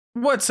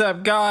What's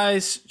up,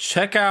 guys?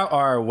 Check out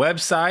our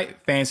website,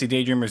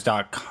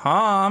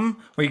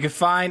 fantasydaydreamers.com, where you can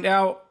find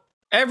out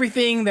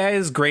everything that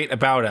is great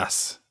about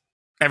us.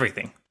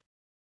 Everything.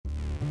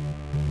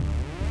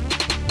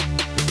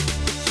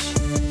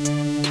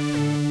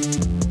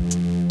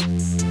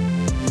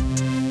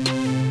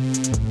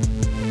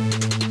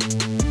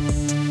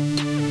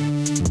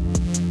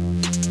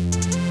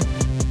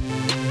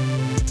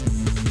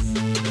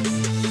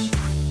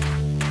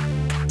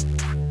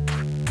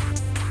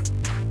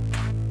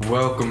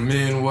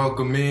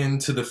 Welcome in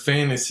to the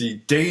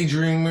Fantasy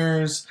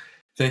Daydreamers.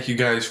 Thank you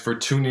guys for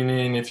tuning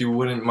in. If you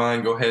wouldn't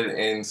mind, go ahead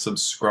and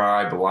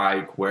subscribe,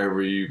 like,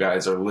 wherever you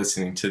guys are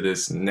listening to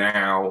this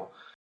now.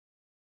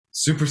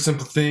 Super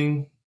simple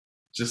thing.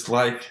 Just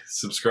like,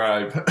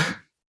 subscribe.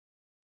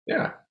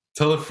 Yeah,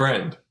 tell a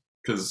friend,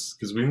 because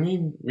we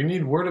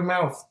need word of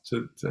mouth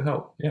to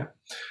help. Yeah.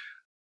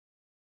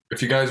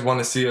 If you guys want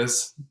to see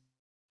us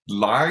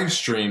live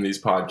stream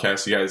these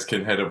podcasts, you guys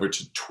can head over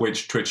to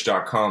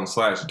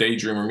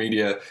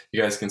twitch.com/daydreamermedia.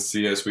 You guys can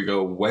see us. We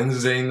go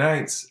Wednesday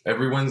nights.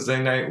 Every Wednesday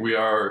night we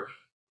are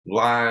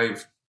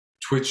live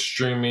Twitch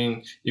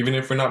streaming. Even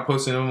if we're not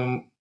posting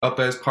them up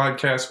as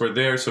podcasts, we're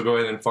there. So go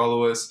ahead and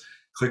follow us.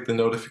 Click the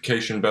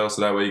notification bell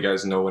so that way you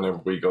guys know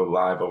whenever we go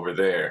live over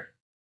there.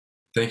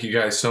 Thank you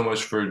guys so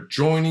much for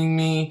joining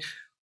me.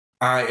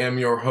 I am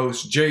your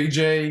host,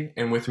 JJ,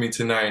 and with me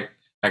tonight,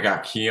 I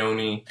got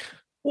Keone.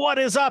 What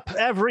is up,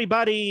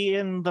 everybody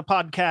in the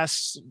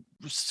podcast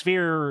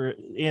sphere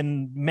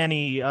in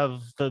many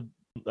of the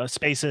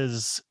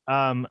spaces?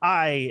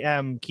 I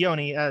am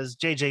Keone, as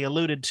JJ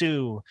alluded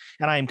to,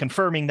 and I am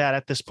confirming that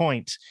at this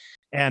point.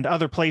 And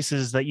other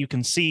places that you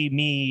can see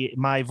me,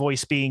 my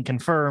voice being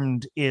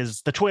confirmed,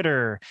 is the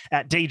Twitter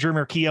at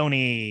Daydreamer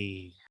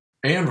Keone.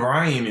 And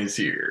Ryan is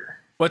here.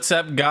 What's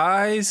up,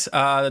 guys?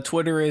 The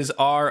Twitter is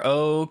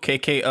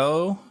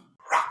ROKKO.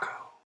 Rocco.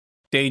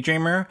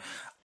 Daydreamer.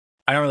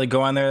 I don't really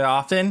go on there that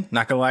often,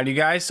 not gonna lie to you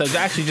guys. So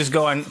actually just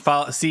go and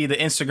see the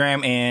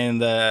Instagram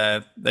and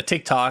the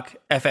TikTok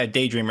at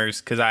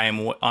Daydreamers, because I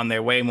am on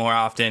there way more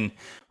often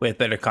with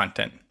better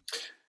content.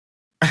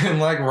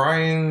 And like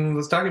Ryan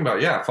was talking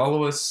about, yeah,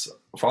 follow us,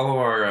 follow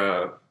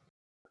our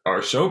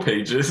show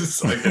pages,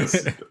 I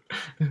guess.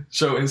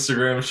 Show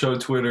Instagram, show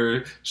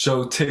Twitter,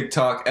 show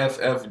TikTok,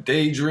 FF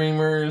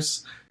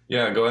Daydreamers.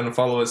 Yeah, go ahead and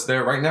follow us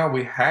there. Right now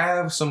we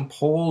have some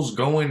polls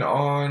going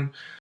on.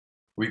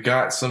 We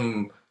got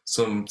some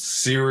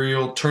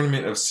cereal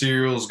tournament of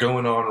cereals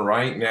going on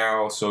right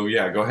now. So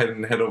yeah, go ahead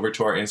and head over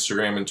to our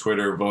Instagram and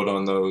Twitter, vote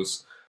on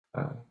those.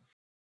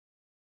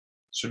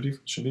 Should be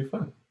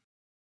fun.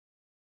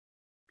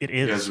 It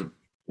is.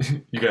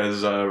 You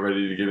guys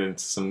ready to get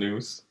into some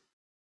news?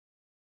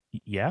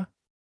 Yeah.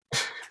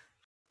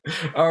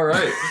 All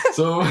right.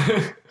 So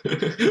I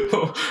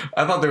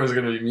thought there was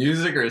going to be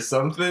music or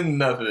something.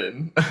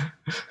 Nothing.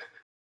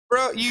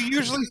 Bro, you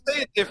usually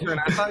say it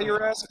different. I thought you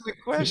were asking a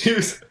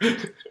question.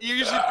 You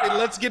usually say,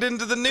 let's get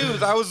into the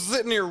news. I was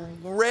sitting here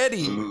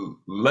ready.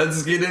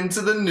 Let's get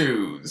into the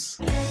news.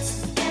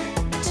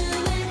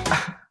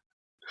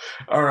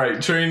 All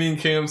right, training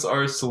camps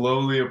are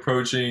slowly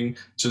approaching.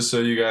 Just so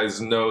you guys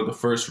know, the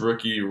first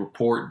rookie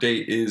report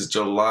date is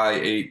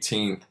July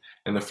 18th,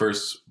 and the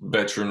first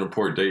veteran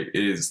report date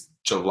is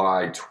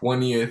July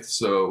 20th,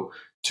 so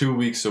 2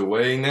 weeks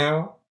away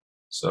now.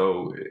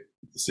 So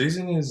the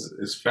season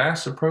is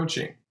fast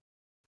approaching.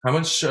 How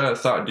much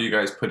thought do you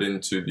guys put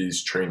into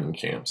these training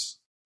camps?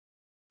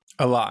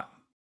 A lot.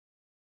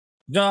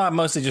 No,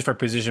 mostly just for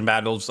position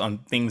battles on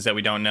things that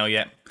we don't know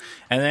yet.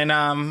 And then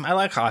I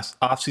like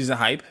off-season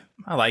hype.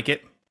 I like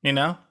it, you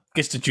know?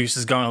 Gets the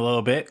juices going a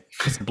little bit.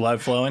 Gets the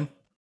blood flowing.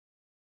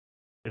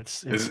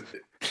 It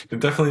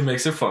definitely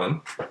makes it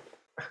fun.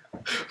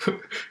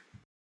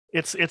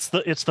 It's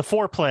the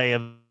foreplay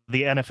of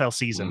the NFL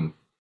season.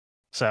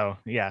 So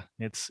yeah,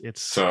 it's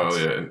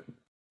yeah,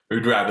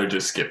 we'd rather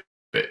just skip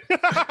it.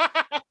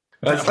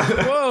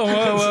 Whoa.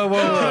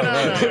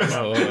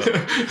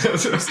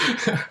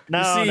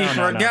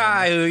 For a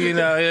guy who, you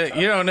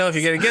don't know if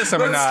you're going to get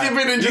some or not,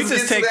 you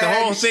just take the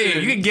whole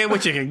thing. You can get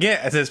what you can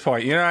get at this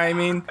point. You know what I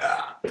mean?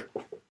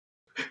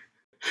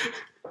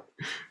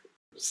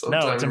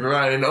 Sometimes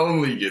Ryan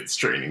only gets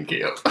training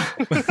camp.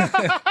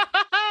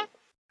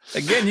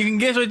 Again, you can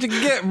get what you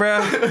can get, bro.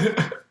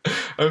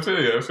 I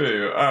feel you.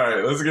 All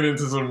right, let's get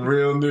into some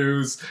real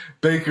news.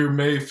 Baker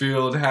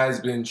Mayfield has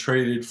been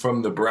traded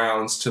from the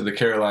Browns to the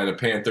Carolina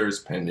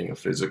Panthers pending a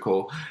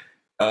physical.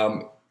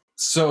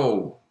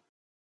 So,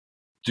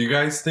 do you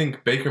guys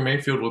think Baker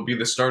Mayfield will be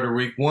the starter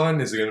week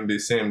 1? Is it going to be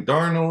Sam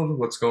Darnold?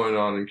 What's going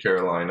on in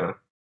Carolina?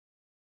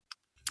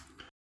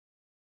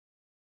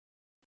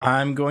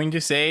 I'm going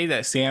to say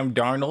that Sam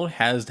Darnold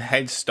has the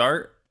head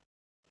start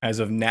as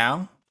of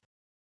now.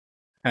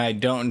 I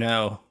don't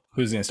know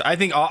who's going to start. I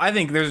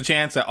think there's a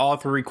chance that all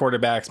 3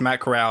 quarterbacks,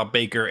 Matt Corral,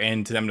 Baker,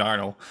 and Sam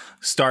Darnold,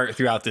 start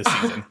throughout this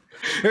season.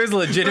 There's a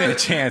legitimate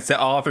chance that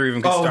all 3 of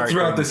them can start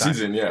throughout the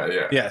season.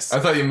 Yeah. Yes. I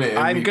thought you meant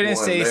I'm going to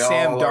say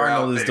Sam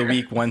Darnold is the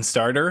week 1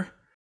 starter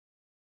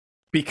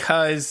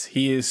because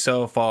he is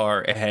so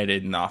far ahead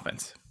in the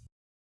offense.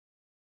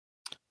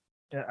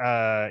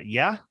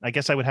 Yeah, I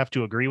guess I would have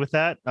to agree with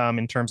that.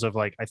 In terms of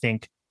like, I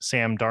think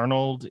Sam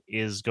Darnold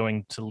is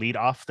going to lead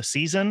off the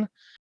season.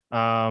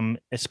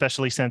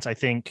 Especially since I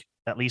think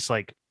at least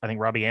like I think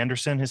Robbie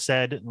Anderson has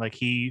said like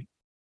he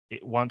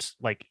wants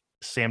like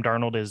Sam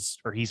Darnold is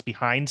or he's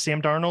behind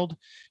Sam Darnold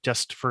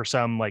just for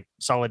some like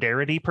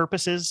solidarity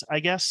purposes, I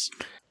guess.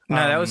 No,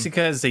 that was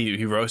because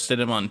he roasted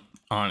him on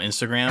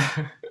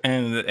Instagram,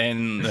 and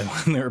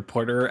when the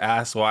reporter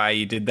asked why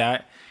he did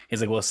that,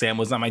 he's like, "Well, Sam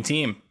was on my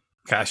team.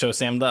 Gotta show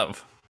Sam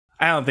love."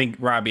 I don't think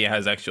Robbie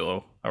has a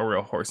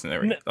real horse in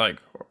there. Like,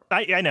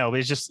 I know, but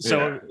it's just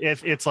so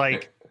if it's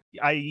like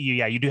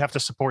you do have to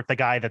support the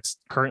guy that's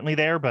currently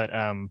there, but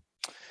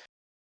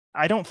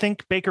I don't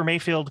think Baker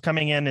Mayfield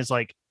coming in is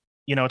like,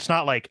 it's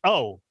not like,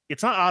 oh,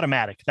 it's not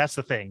automatic. That's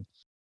the thing.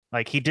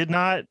 Like he did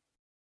not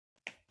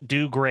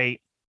do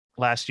great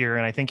last year,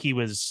 and I think he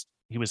was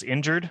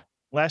injured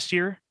last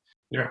year.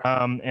 Yeah.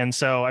 And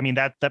so I mean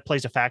that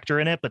plays a factor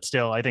in it, but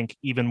still, I think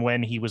even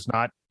when he was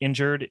not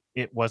injured,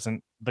 it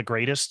wasn't the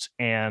greatest,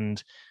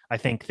 and I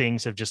think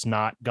things have just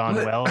not gone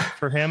well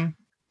for him.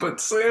 But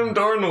Sam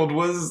Darnold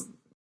was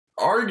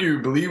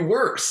arguably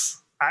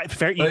worse.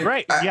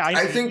 Right. Yeah,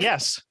 I think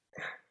yes.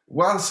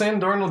 While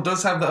Sam Darnold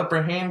does have the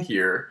upper hand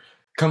here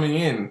coming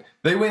in,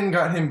 they went and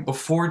got him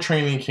before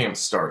training camp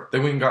start. They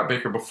went and got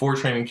Baker before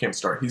training camp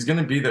start. He's going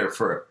to be there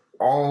for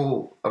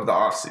all of the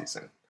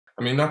offseason.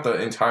 I mean, not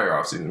the entire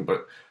offseason,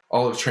 but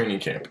all of training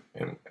camp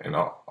and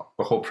all,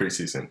 the whole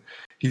preseason.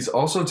 He's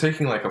also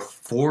taking like a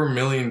 $4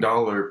 million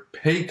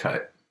pay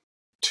cut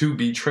to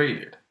be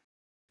traded.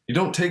 You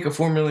don't take a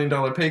 $4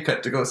 million pay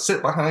cut to go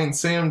sit behind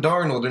Sam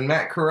Darnold and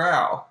Matt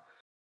Corral.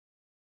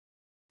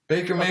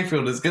 Baker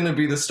Mayfield is going to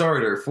be the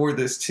starter for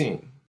this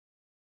team.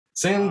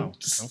 Sam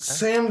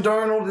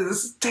Darnold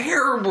is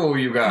terrible,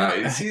 you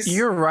guys.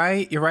 You're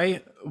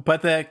right.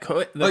 But the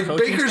coaching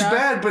Baker's staff,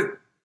 bad, but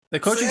the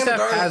coaching staff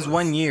has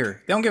 1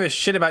 year. They don't give a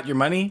shit about your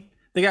money.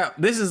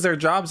 This is their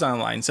jobs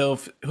online. So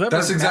if whoever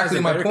has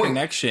a better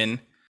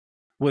connection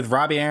with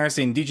Robbie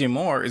Anderson and DJ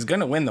Moore is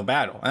going to win the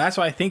battle, and that's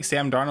why I think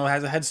Sam Darnold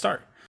has a head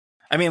start.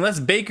 I mean, unless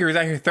Baker is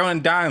out here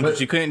throwing dimes, which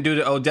you couldn't do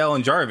to Odell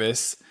and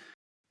Jarvis.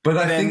 But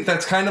I think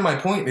that's kind of my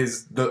point.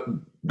 Is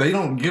they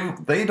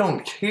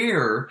don't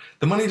care.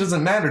 The money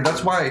doesn't matter.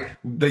 That's why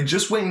they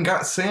just went and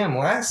got Sam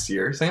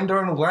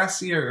Darnold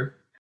last year.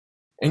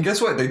 And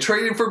guess what? They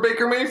traded for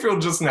Baker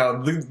Mayfield just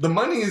now. The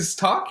money is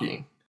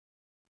talking.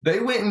 They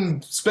went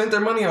and spent their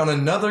money on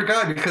another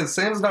guy because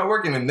Sam's not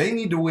working, and they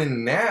need to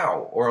win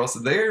now, or else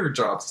their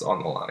job's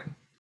on the line.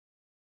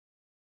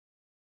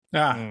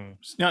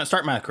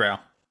 Start Matt Corral.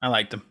 I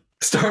liked him.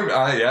 Start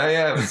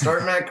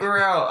Matt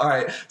Corral. All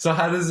right. So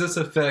how does this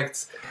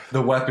affect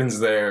the weapons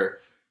there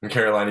in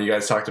Carolina? You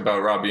guys talked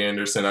about Robbie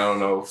Anderson. I don't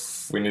know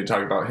if we need to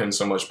talk about him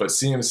so much, but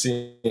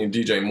CMC and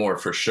DJ Moore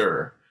for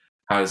sure.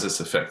 How does this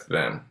affect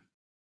them?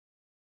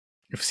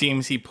 If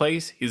CMC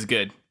plays, he's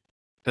good.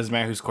 Doesn't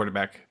matter who's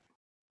quarterback.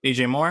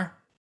 DJ Moore?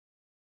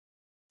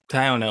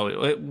 I don't know.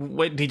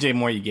 What DJ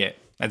Moore you get?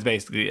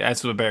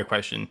 That's a better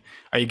question.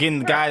 Are you getting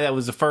the guy that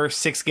was the first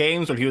 6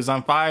 games when he was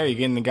on fire? Or are you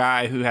getting the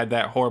guy who had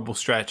that horrible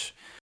stretch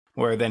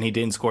where then he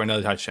didn't score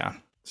another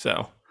touchdown?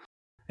 So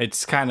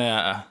it's kind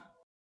of,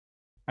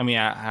 I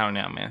don't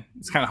know, man.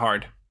 It's kind of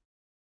hard.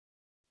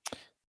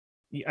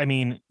 I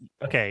mean,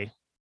 okay.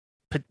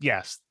 But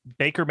yes,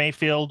 Baker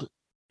Mayfield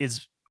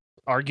is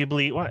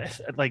arguably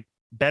like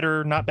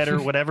better, not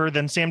better, whatever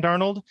than Sam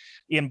Darnold.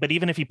 But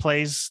even if he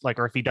plays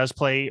or if he does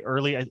play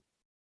early,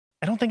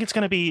 I don't think it's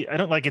going to be.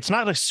 It's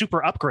not a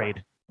super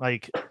upgrade.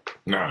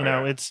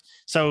 It's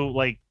so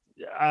like.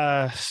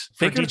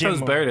 Baker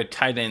throws better to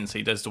tight ends than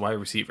he does to wide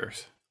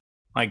receivers.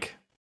 Like,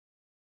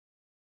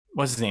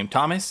 what's his name?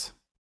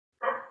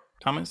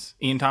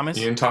 Ian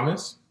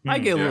Thomas. I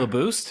get a little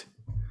boost.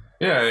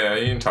 Yeah.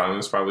 Ian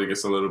Thomas probably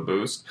gets a little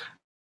boost.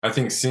 I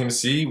think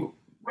CMC.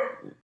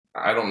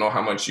 I don't know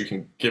how much you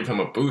can give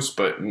him a boost,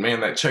 but man,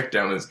 that check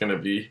down is going to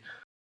be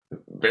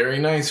very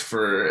nice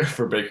for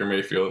Baker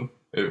Mayfield.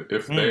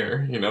 If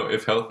they're,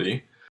 if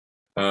healthy.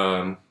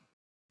 I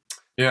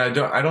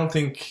don't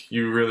think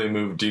you really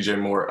move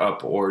DJ Moore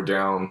up or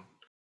down.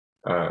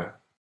 Baker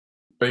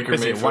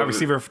Mayfield. Wide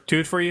receiver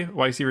 2 for you?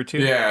 Wide receiver 2?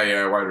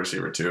 Yeah, wide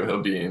receiver 2.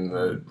 He'll be in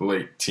the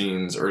late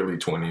teens, early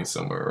 20s,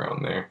 somewhere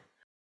around there.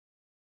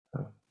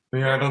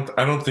 I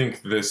don't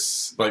think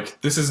this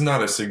is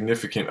not a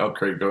significant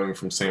upgrade going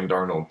from Sam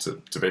Darnold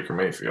to Baker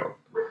Mayfield.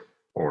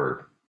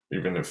 Or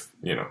even if,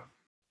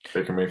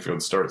 Baker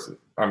Mayfield starts.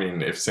 I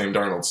mean, if Sam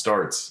Darnold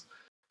starts,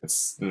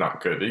 it's not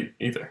good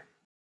either.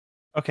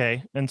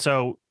 Okay, and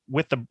so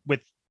with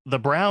the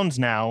Browns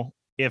now,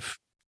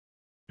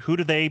 who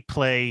do they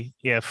play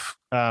if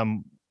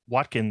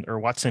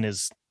Watson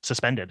is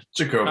suspended?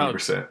 Jacoby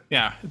Brissett.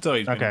 Yeah, it's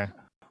always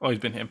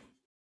been him.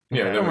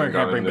 Yeah, they went and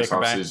got him this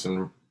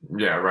offseason.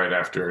 Yeah, right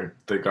after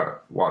they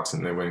got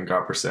Watson, they went and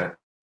got Brissett.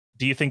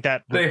 Do you think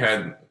that they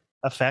had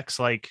effects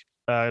like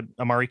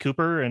Amari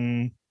Cooper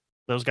and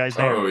those guys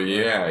there? Oh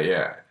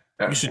yeah.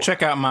 You should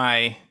check out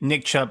my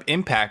Nick Chubb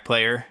impact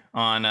player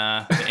on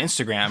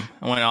Instagram.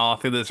 I went all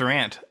through this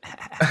rant.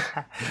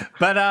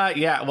 But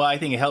I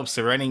think it helps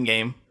the running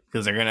game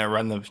because they're going to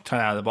run the ton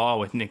out of the ball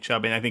with Nick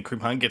Chubb, and I think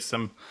Kareem Hunt gets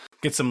some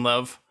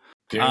love.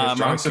 Dearness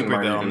Johnson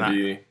might even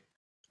be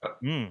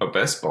a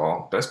best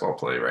ball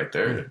play right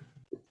there.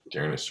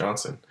 Dearness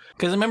Johnson.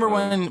 Because remember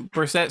when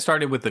Brissett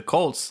started with the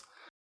Colts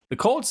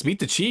beat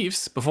the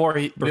Chiefs before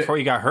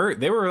he got hurt.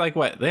 They were like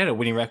what? They had a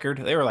winning record.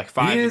 They were like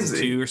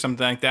 5-2 or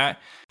something like that.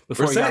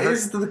 Brissett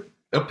is the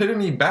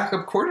epitome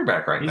backup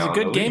quarterback right now. He's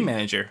a good game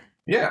manager.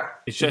 Yeah,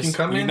 it's just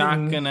you're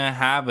not gonna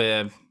have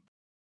a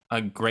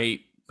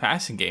great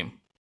passing game.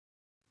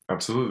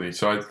 Absolutely.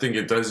 So I think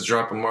it does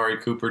drop Amari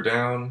Cooper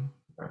down.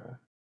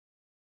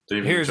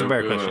 Here's a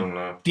better question: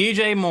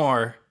 DJ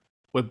Moore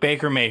with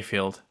Baker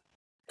Mayfield,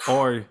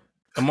 or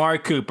Amari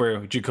Cooper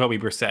with Jacoby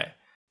Brissett?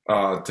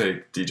 I'll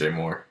take DJ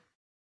Moore.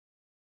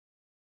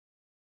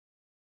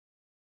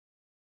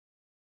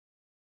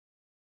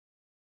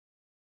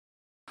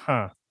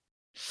 Huh.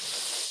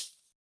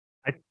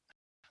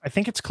 I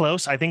think it's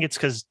close. I think it's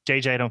because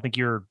JJ, I don't think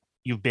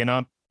you've been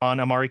on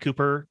Amari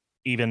Cooper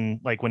even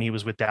like when he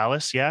was with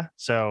Dallas. Yeah.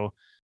 So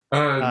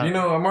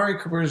Amari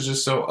Cooper is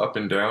just so up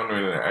and down.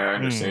 I mean, I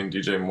understand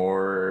DJ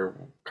Moore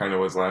kind of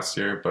was last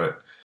year,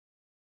 but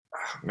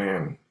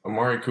man,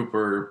 Amari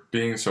Cooper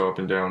being so up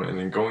and down and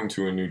then going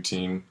to a new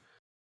team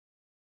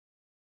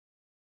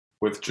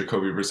with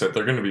Jacoby Brissett,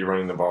 they're going to be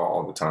running the ball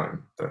all the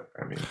time.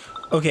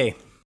 Okay.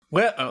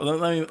 Well,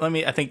 let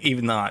me. I think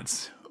even the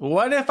odds.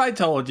 What if I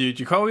told you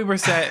Jacoby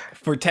Brissett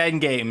for 10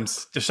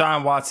 games,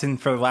 Deshaun Watson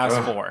for the last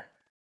 4?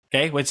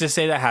 Okay, let's just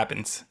say that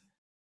happens.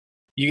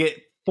 You get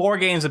 4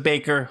 games of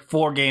Baker,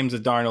 4 games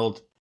of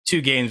Darnold,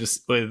 2 games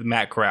with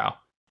Matt Corral.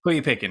 Who are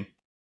you picking?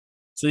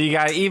 So you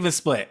got an even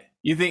split.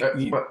 You think?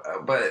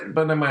 But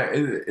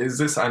is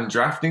this I'm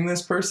drafting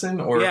this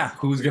person or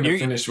who's going to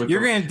finish with?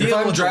 You're going to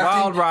deal with the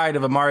wild ride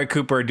of Amari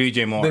Cooper or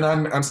DJ Moore. Then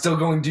I'm still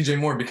going DJ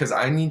Moore because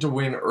I need to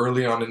win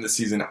early on in the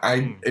season.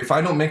 If I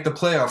don't make the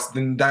playoffs,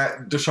 then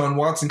that Deshaun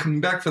Watson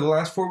coming back for the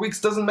last 4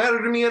 weeks doesn't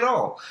matter to me at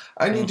all.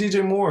 I need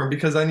DJ Moore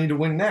because I need to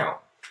win now.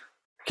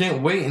 I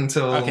can't wait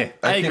until I agree.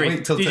 Can't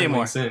wait till DJ 10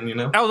 Moore. weeks in, you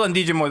know? I was on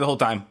DJ Moore the whole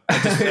time. I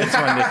just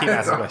wanted to keep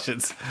asking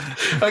questions.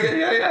 Okay,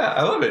 yeah.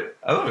 I love it.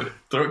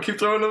 Keep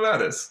throwing them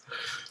at us.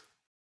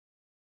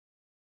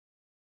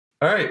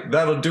 All right,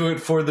 that'll do it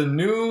for the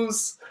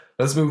news.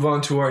 Let's move on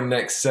to our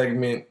next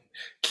segment.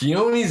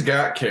 Keone's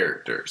Got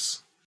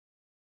Characters.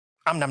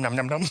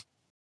 Nom.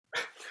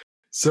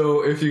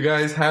 So if you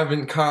guys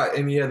haven't caught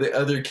any of the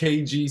other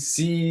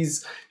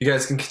KGCs, you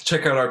guys can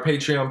check out our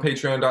Patreon,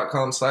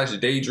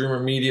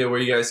 patreon.com/daydreamermedia,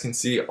 where you guys can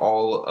see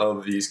all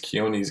of these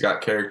Keone's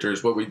Got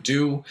Characters. What we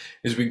do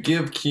is we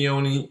give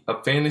Keone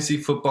a fantasy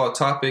football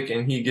topic,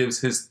 and he gives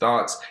his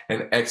thoughts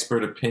and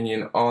expert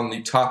opinion on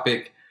the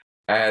topic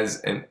as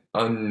an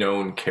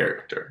unknown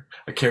character.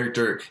 A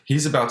character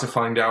he's about to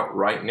find out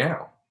right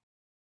now.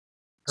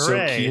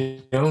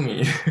 Hooray. So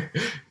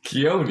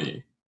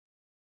Keone,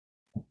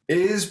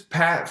 is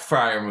Pat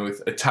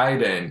Freiermuth a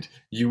tight end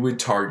you would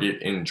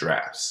target in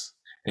drafts?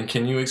 And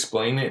can you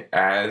explain it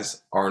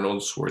as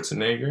Arnold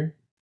Schwarzenegger?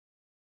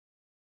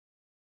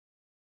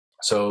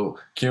 So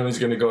Keone's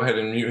going to go ahead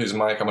and mute his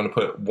mic. I'm going to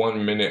put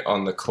 1 minute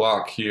on the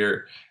clock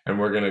here, and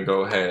we're going to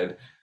go ahead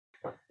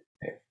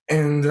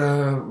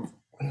and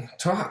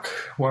talk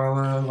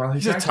while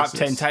he's a top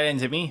 10 tight end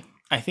to me,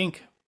 I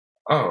think.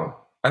 Oh,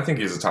 I think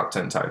he's a top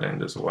 10 tight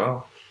end as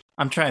well.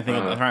 I'm trying to think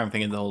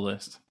of the whole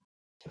list.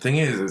 The thing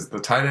is the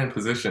tight end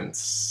position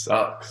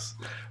sucks.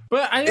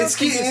 But I don't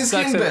think it's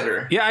getting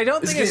better. Yeah, I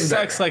don't think it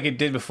sucks like it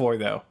did before,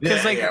 though.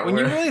 Because when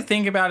you really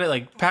think about it,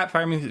 like Pat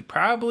Freiermuth is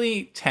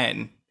probably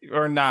 10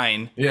 or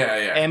 9. Yeah.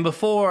 And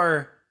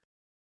before,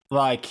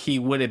 like he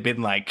would have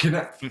been like. Can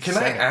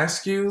I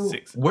ask you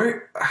 6.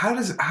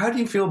 How do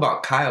you feel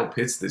about Kyle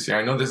Pitts this year?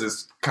 I know this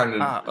is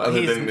kind of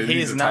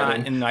he's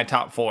not in my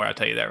top 4. I'll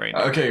tell you that right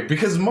now. Okay,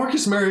 because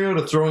Marcus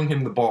Mariota throwing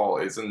him the ball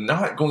is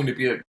not going to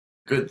be a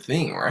good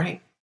thing,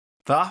 right?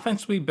 The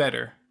offense will be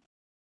better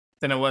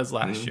than it was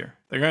last year.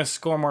 They're going to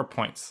score more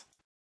points.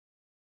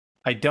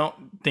 I don't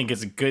think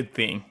it's a good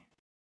thing.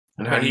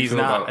 And how do you he's feel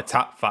not about a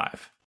top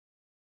 5.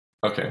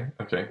 Okay,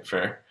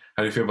 fair.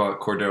 How do you feel about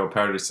Cordell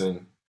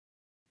Patterson?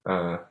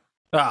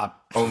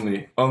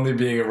 Only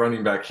being a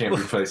running back can't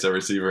replace a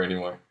receiver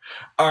anymore.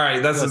 All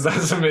right, that's a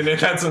minute.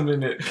 That's a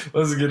minute.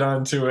 Let's get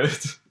on to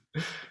it.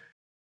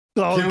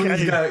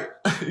 Okay.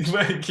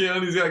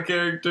 Keone's got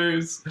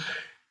characters.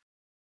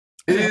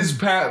 Is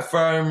Pat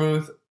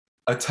Freiermuth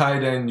a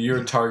tight end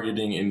you're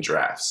targeting in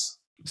drafts?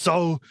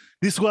 So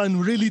this one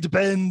really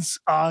depends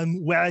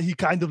on where he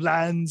kind of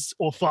lands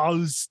or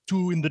falls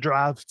to in the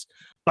draft.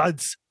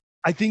 But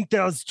I think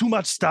there's too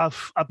much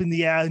stuff up in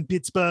the air in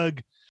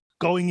Pittsburgh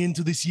going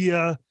into this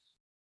year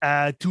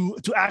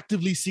to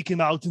actively seek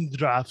him out in the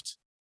draft.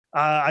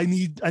 I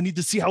need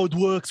to see how it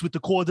works with the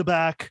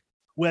quarterback,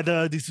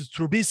 whether this is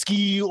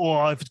Trubisky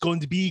or if it's going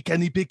to be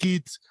Kenny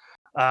Pickett.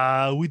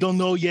 We don't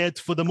know yet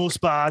for the most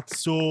part,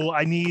 so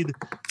I need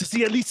to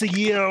see at least a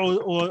year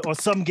or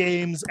some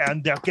games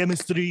and their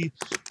chemistry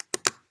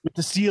with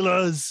the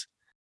Steelers.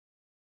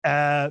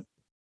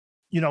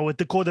 With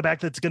the quarterback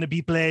that's going to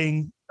be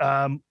playing.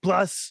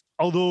 Plus,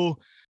 although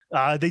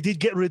they did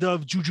get rid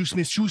of Juju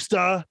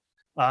Smith-Schuster,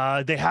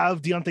 they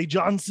have Deontay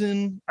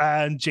Johnson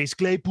and Chase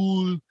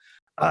Claypool,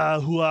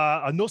 who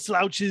are no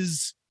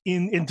slouches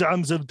in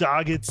terms of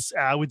targets,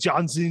 with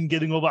Johnson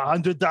getting over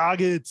 100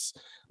 targets,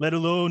 let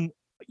alone,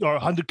 or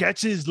 100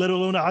 catches, let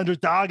alone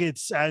 100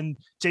 targets. And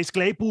Chase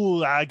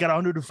Claypool got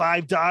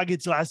 105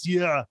 targets last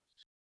year.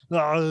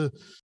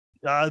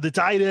 The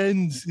tight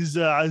end is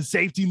a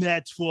safety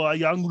net for a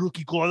young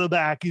rookie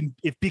quarterback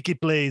if Pickett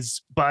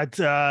plays. But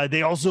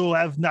they also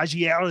have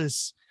Najee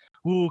Harris,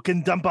 who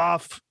can dump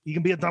off. He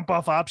can be a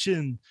dump-off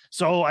option.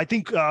 So I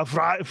think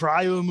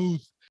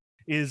Freiermuth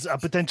is a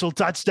potential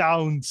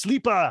touchdown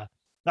sleeper.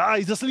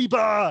 He's a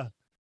sleeper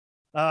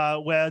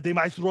where they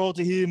might throw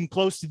to him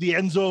close to the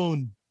end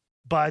zone.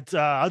 But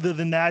other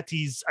than that,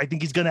 I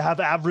think he's going to have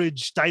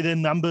average tight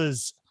end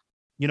numbers,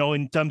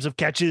 in terms of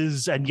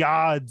catches and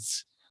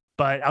yards.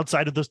 But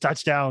outside of those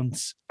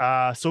touchdowns,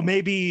 so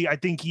maybe I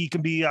think he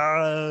can be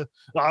top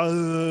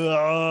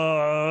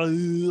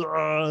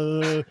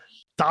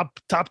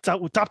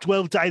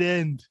 12 tight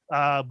end.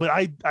 But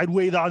I'd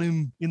wait on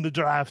him in the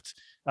draft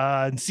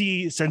and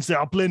see, since there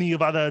are plenty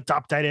of other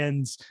top tight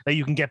ends that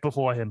you can get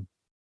before him.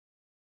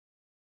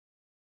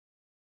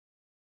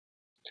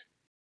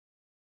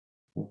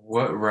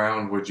 What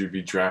round would you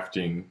be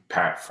drafting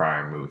Pat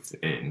Freiermuth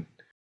in?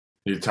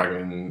 You're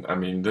talking,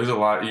 there's a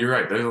lot. You're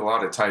right. There's a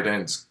lot of tight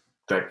ends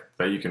that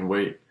you can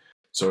wait.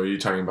 So are you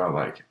talking about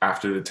like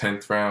after the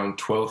 10th round,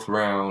 12th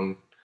round,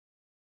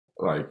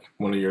 like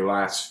one of your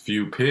last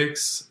few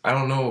picks? I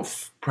don't know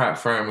if Pat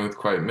Freiermuth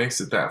quite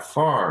makes it that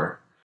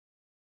far.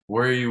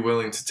 Where are you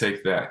willing to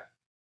take that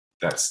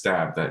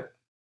stab?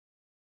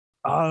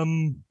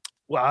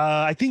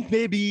 I think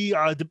maybe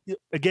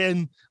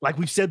again, like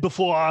we've said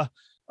before,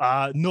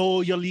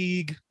 know your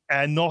league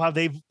and know how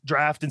they've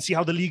drafted and see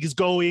how the league is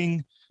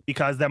going,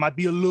 because there might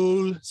be a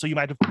lull, so you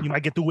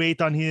might get to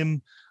wait on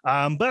him.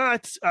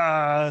 But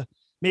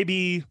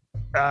maybe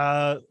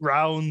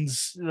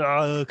rounds,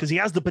 because he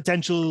has the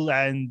potential,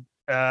 and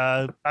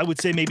I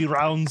would say maybe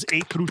rounds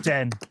 8 through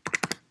 10.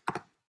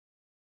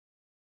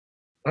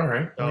 All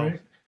right.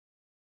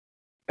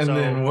 And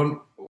then one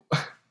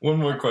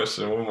more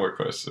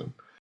question.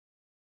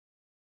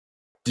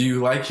 Do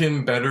you like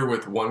him better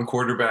with one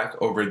quarterback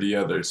over the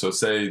other? So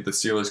say the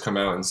Steelers come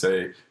out and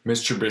say, Mitch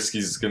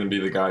Trubisky's going to be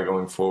the guy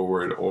going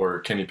forward,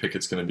 or Kenny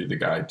Pickett's going to be the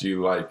guy. Do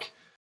you like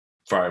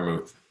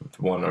Freiermuth with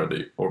one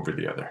over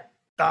the other?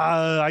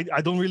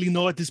 I don't really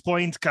know at this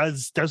point,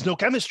 because there's no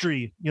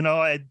chemistry.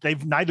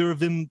 Neither of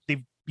them,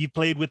 he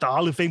played with the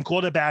Hall of Fame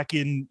quarterback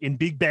in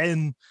Big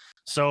Ben.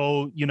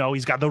 So,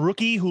 he's got the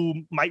rookie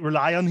who might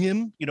rely on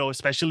him,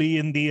 especially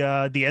in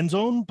the end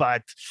zone.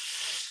 But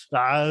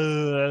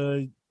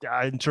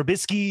and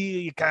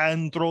Trubisky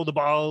can throw the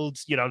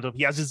balls. He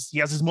has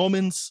his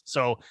moments.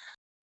 So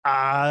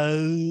I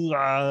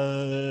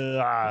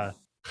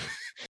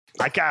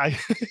can't.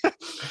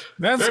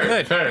 That's fair,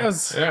 good. Fair.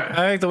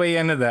 I like the way you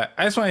ended that.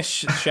 I just want to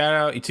shout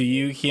out to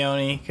you,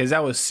 Keone, because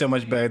that was so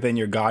much better than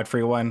your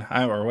Godfrey one,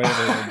 or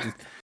whatever.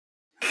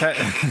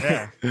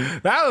 That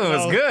one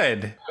was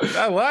good.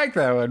 I like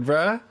that one,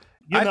 bro.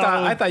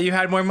 I thought you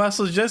had more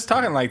muscles just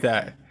talking like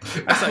that.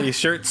 I saw your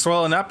shirt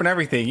swelling up and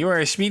everything. You were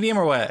a medium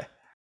or what?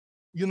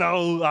 I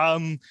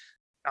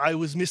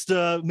was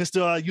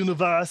Mr.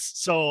 Universe,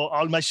 so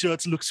all my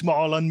shirts look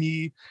small on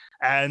me.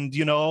 And,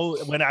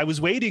 when I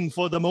was waiting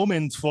for the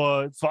moment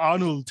for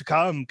Arnold to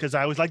come, because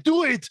I was like,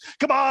 do it.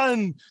 Come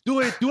on. Do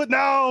it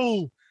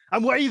now.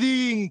 I'm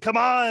waiting. Come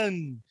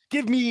on.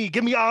 Give me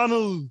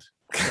Arnold.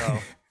 So.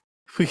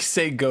 We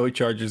say go,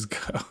 Chargers,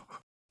 go.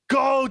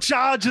 Go,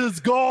 Chargers,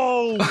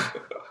 go.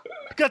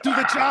 Get to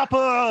the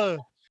chopper.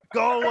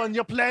 Go on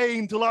your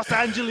plane to Los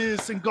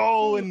Angeles and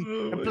go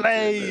and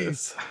play.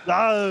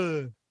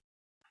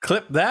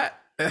 Clip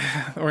that.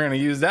 We're going to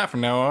use that from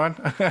now on.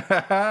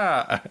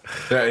 Yeah,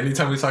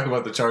 anytime we talk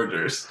about the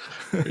Chargers,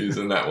 we're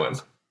using that one.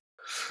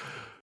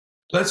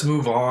 Let's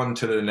move on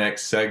to the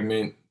next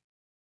segment,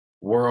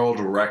 world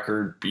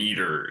record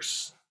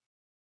beaters.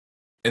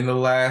 In the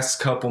last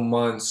couple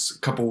months, a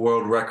couple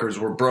world records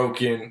were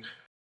broken.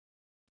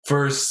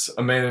 First,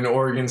 a man in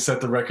Oregon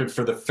set the record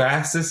for the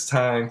fastest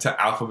time to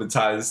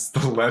alphabetize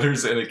the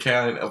letters in a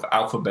can of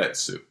alphabet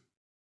soup,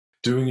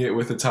 doing it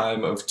with a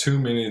time of 2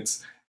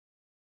 minutes,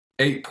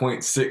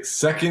 8.6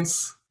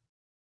 seconds.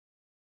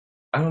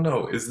 I don't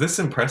know. Is this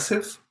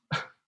impressive?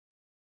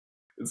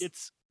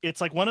 It's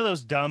like one of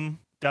those dumb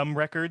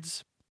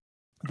records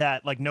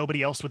that like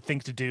nobody else would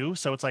think to do.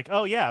 So it's like,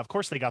 oh yeah, of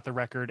course they got the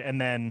record. And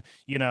then,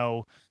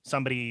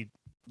 somebody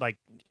like,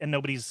 and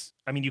nobody's,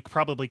 you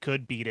probably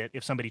could beat it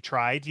if somebody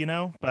tried,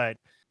 but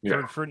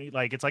yeah. for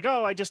like, it's like,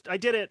 oh, I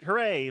did it.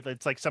 Hooray.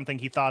 It's like something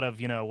he thought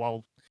of,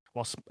 while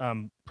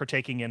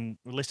partaking in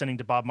listening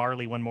to Bob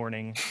Marley one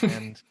morning.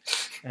 And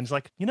it's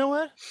like, you know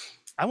what?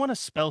 I want to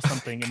spell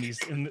something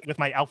with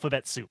my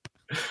alphabet soup.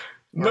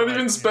 Not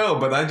even spell,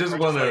 but I just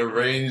want to like,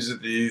 arrange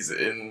these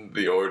in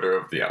the order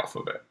of the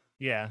alphabet.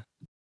 Yeah.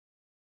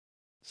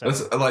 So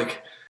That's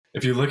like,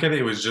 if you look at it,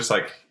 it was just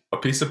like a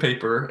piece of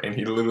paper, and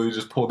he literally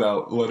just pulled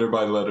out letter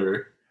by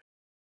letter,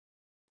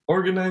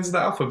 organized the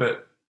alphabet.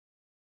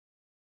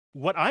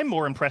 what I'm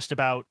more impressed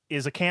about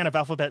is a can of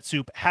alphabet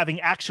soup having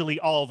actually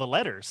all the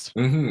letters.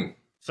 Mm-hmm.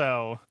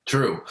 So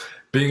True.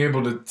 Being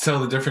able to tell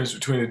the difference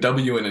between a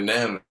W and an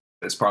M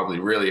is probably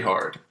really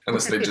hard,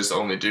 unless they just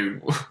only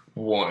do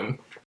one.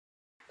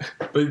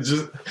 But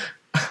just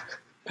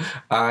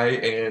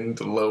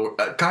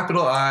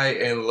capital I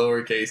and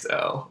lowercase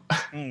L.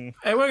 Hey,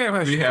 we got a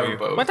question We have for you.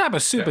 both. What type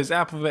of soup Yeah. is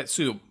alphabet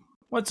soup?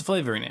 What's the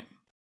flavor in it?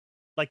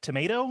 like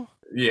tomato?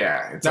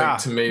 Yeah, it's like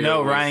tomato. No,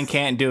 with- Ryan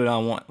can't do it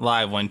on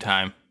live one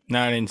time.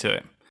 Not into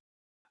it.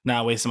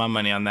 Not wasting my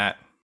money on that.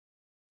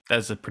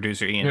 That's the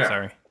producer Ian. Yeah.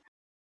 Sorry.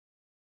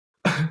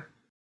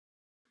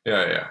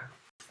 Yeah.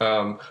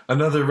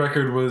 Another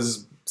record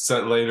was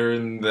set later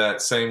in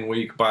that same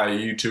week by a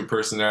YouTube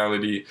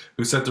personality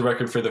who set the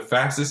record for the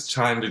fastest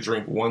time to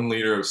drink 1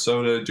 liter of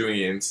soda, doing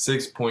it in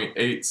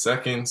 6.8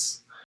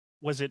 seconds.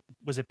 Was it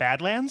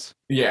Badlands?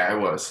 Yeah, it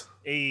was.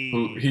 A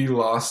He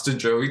lost to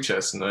Joey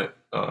Chestnut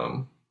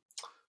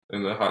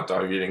in the hot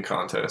dog eating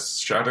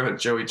contest. Shout out to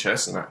Joey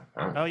Chestnut.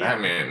 Oh, yeah.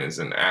 That man is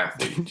an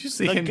athlete. Did you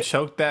see Like- him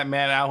choke that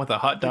man out with a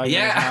hot dog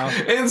Yeah, in his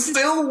mouth? and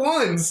still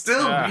won.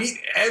 Still Yeah. beat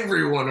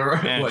everyone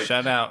around. Man, like,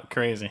 shut out.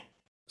 Crazy.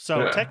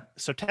 So Yeah.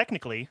 so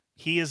technically,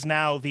 he is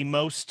now the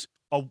most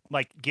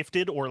like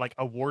gifted or like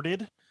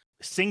awarded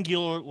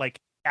singular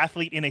like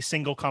athlete in a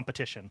single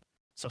competition.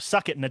 So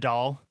suck it,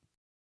 Nadal.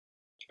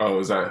 oh,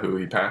 is that who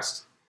he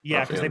passed?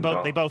 Yeah, because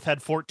Rafael they Nadal. both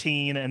had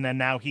 14, and then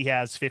now he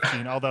has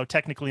 15. Although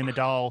technically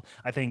Nadal,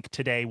 I think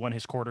today won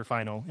his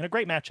quarterfinal in a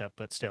great matchup,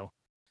 but still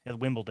at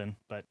Wimbledon.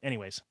 But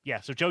anyways, yeah.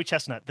 So Joey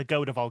Chestnut, the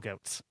goat of all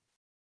goats,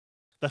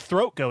 the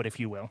throat goat, if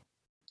you will.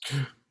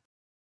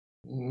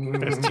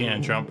 There's Tina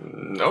Trump.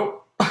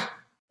 Nope.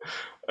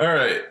 All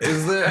right.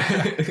 Is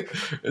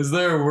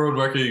there a world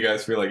record you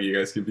guys feel like you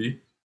guys could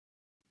beat?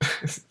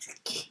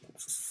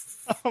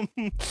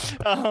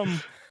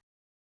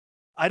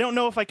 I don't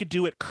know if I could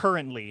do it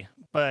currently,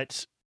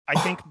 but I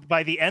think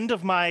by the end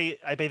of my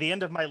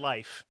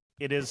life,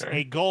 it is Okay.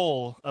 a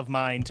goal of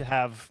mine to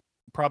have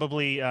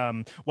probably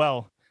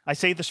well, I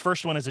say this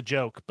first one as a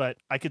joke, but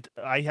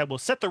I will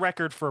set the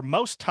record for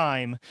most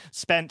time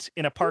spent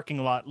in a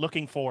parking lot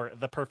looking for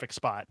the perfect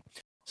spot.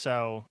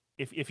 So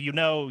if you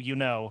know, you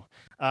know.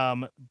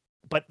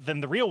 But then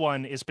the real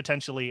one is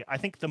potentially, I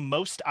think, the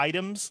most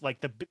items,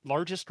 like the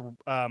largest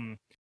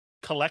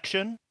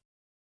collection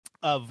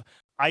of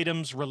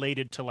items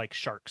related to like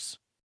sharks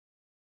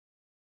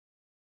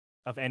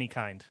of any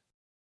kind.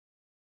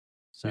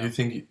 So You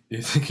think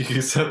you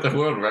can set the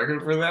world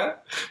record for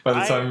that by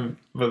the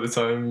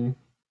time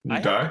you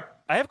die?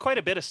 I have quite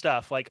a bit of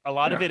stuff. Like a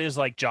lot of Yeah. it is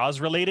like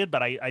Jaws related,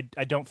 but I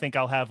don't think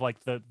I'll have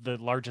like the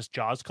largest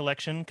Jaws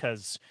collection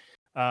because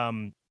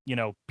you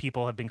know,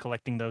 people have been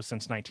collecting those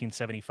since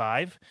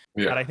 1975.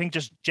 But Yeah. I think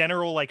just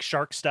general like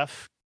shark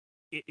stuff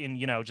in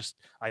you know, just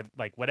I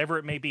like whatever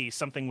it may be,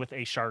 something with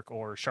a shark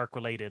or shark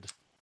related.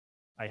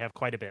 I have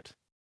quite a bit.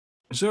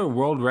 Is there a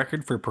world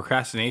record for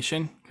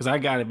procrastination? Because I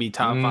got to be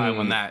top 5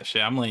 on that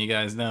shit. I'm letting you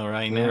guys know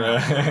right now.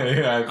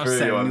 Yeah, I I'm feel you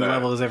setting on new that.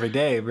 levels every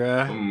day,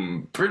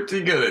 bro.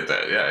 Pretty good at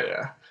that.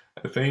 Yeah.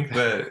 I think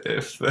that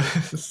if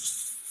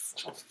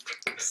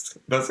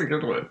that's a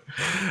good one.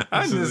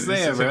 I'm This is- just this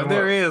saying, is bro. a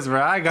There lot. is,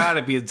 bro. I got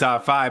to be in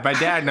top 5. My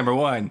dad, number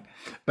 1.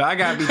 But I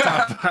got to be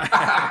top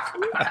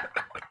 5.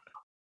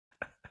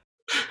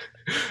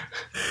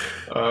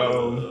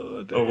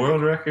 A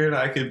world record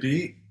I could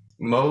beat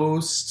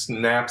most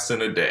naps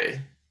in a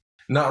day.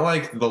 Not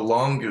like the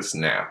longest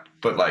nap,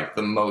 but like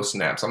the most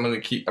naps. I'm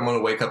gonna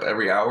wake up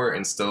every hour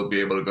and still be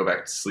able to go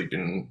back to sleep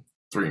in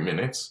 3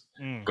 minutes.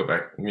 Mm. Go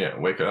back,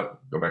 wake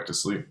up, go back to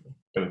sleep.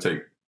 Gonna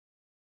take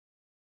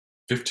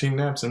 15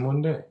 naps in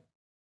one day.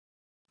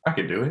 I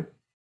could do it.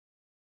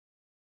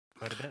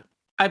 Quite a bit.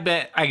 I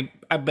bet I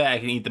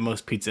can eat the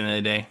most pizza in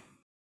a day.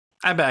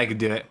 I bet I could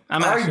do it.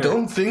 I'm not I sure.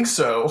 don't think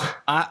so.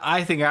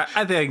 I think I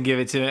can give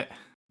it to it.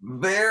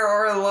 There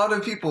are a lot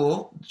of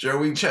people,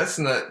 Joey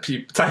Chestnut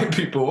type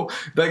people,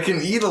 that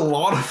can eat a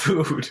lot of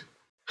food.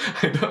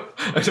 I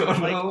don't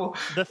Like, know.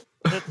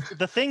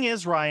 The thing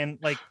is, Ryan,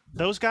 like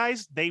those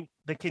guys, they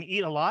can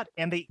eat a lot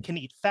and they can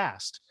eat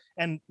fast,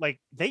 and like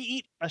they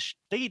eat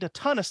a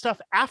ton of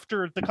stuff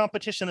after the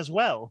competition as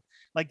well.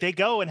 Like they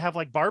go and have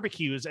like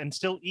barbecues and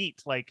still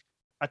eat like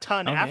a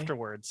ton Okay.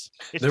 afterwards.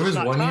 It's There just was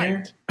not one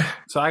year. timed.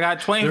 So I got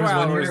 24 There was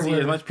one hours year to eat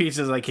where- as much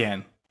pizza as I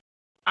can.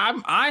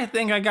 I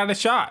think I got a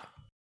shot.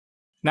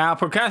 Now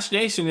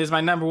procrastination is my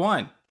number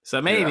 1.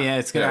 So maybe Yeah.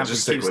 it's gonna Yeah, have to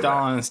just keep stick with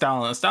stalling and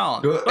stalling and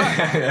stalling.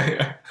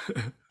 Yeah.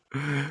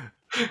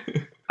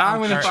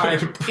 I'm gonna sorry.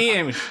 find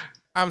Ian.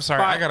 I'm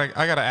sorry. But-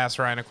 I gotta ask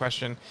Ryan a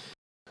question.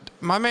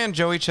 My man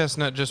Joey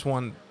Chestnut just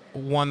won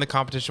won the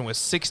competition with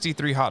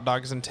 63 hot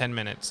dogs in 10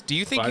 minutes. Do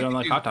you think Well, I you don't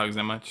could like hot dogs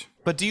that much.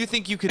 But do you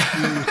think you could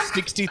do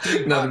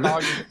 63 No, hot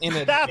dogs in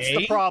a That's day?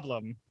 the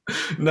problem.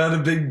 Not a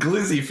big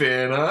Glizzy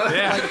fan, huh?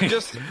 Yeah. Like, you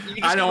just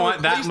I don't gotta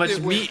want that replace much it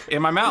with- meat in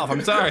my mouth.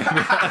 I'm sorry.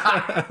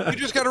 You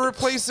just got to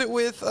replace it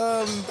with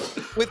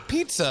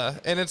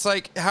pizza, and it's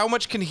like, how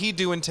much can he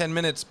do in 10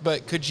 minutes?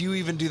 But could you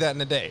even do that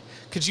in a day?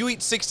 Could you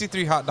eat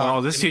 63 hot dogs?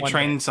 Well, this in dude one day?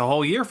 trains a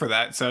whole year for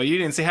that, so you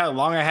didn't see how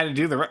long I had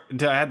to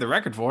do I had the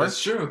record for.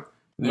 That's true.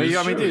 What do you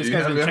want me to do? This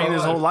guy's been training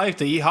his whole life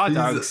to eat hot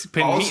dogs.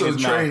 Putting meat in Also his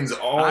mouth. trains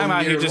all I'm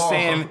out year here just long.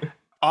 saying,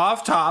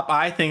 off top,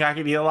 I think I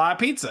could eat a lot of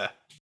pizza.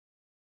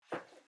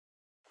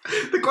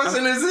 The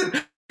question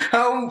isn't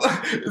how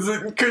is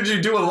it. Could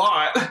you do a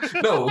lot?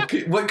 No.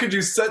 What could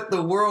you set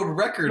the world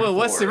record? Well,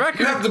 what's for? the record?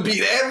 You have to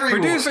beat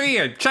everyone. Producer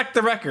Ian, check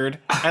the record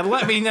and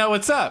let me know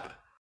what's up.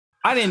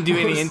 I didn't do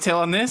any intel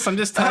on this. I'm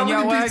just How telling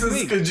y'all many what I pizzas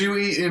think. could you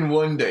eat in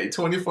one day?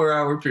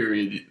 24-hour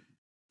period.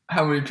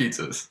 How many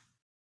pizzas?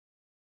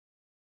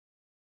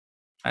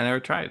 I never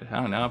tried.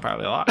 I don't know.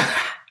 Probably a lot.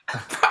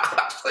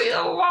 Probably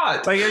a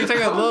lot. Like, are you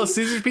talking about Little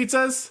Caesars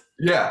pizzas?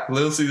 Yeah,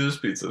 Little Caesars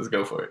pizzas.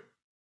 Go for it.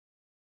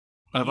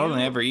 I've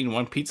only ever eaten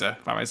one pizza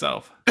by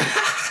myself.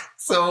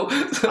 So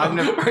I've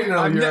never, right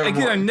now I've, you're ne- at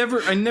again,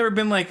 one. I've never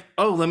been like,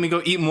 oh, let me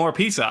go eat more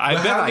pizza. I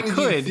But bet how I many do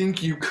you could.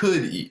 think you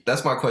could eat?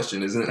 That's my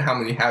question. Isn't it how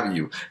many have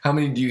you? How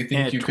many do you In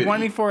think a you could eat?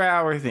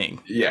 24-hour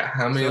thing. Yeah,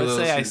 how many? So of let's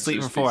those say I Caesars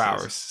sleep for 4 pizzas?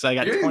 hours. So I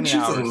got You're 20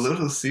 choosing hours.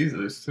 Little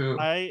Caesars too.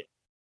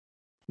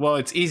 Well,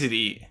 it's easy to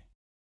eat.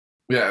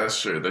 Yeah, that's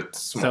true. That's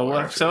So,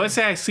 smaller. so let's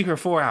say I sleep for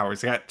 4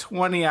 hours. I got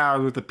 20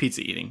 hours worth of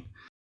pizza eating.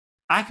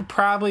 I could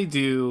probably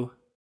do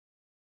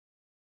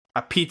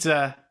a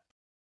pizza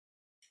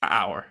an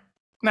hour.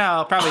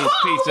 No, probably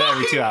pizza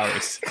every 2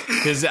 hours.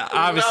 Because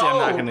obviously I'm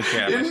not going to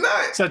care. You're much.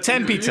 not. So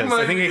 10 You pizzas.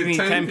 might I think I can eat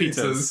 10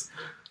 pizzas.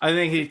 I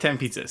think I can eat 10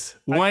 pizzas. I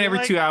One feel every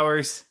like- 2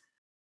 hours.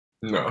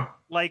 No.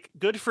 Like,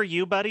 good for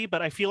you, buddy,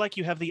 but I feel like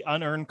you have the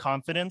unearned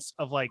confidence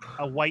of like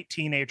a white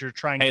teenager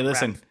trying Hey, to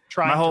listen. rap,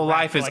 trying My to whole rap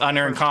life for, is like, the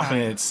unearned first time.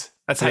 confidence.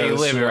 That's how Yeah, you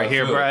that's live it true. right I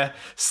here, feel it. bruh.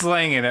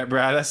 Slanging it,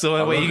 bruh. That's the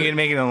only I way love you it. can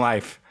make it in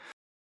life.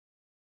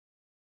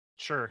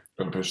 Sure.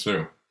 Gonna push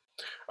through.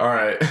 All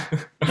right. All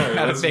right,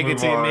 Gotta let's fake it move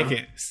till you on. make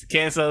it.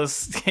 Can't sell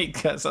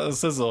the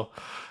sizzle.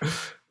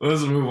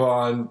 Let's move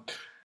on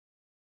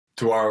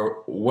to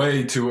our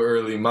way too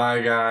early, my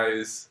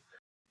guys.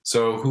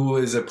 So, who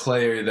is a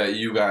player that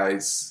you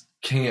guys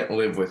can't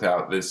live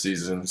without this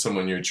season?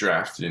 Someone you're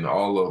drafting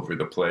all over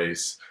the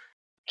place.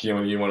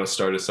 Keon, you want to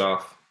start us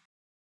off?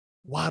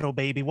 Waddle,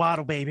 baby,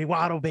 waddle, baby,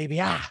 waddle, baby.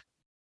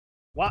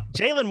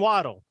 Jalen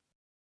Waddle.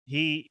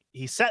 He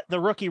set the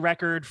rookie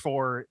record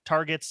for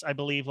targets, I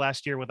believe,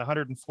 last year with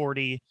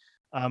 140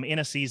 in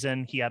a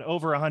season. He had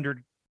over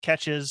 100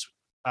 catches.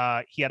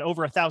 He had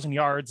over 1,000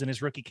 yards in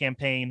his rookie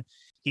campaign.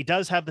 He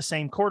does have the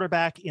same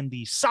quarterback in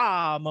the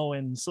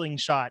Samoan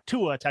slingshot,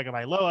 Tua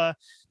Tagovailoa.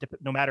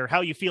 No matter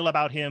how you feel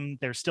about him,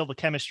 there's still the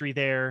chemistry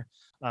there.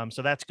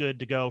 So that's good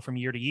to go from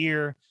year to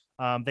year.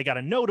 They got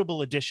a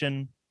notable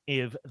addition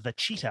of the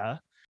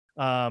Cheetah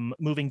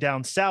moving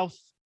down south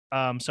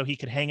so he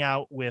could hang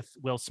out with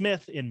Will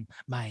Smith in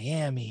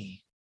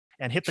Miami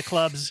and hit the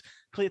club's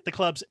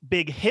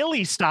big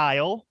hilly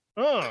style.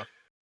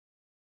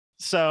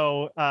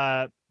 So,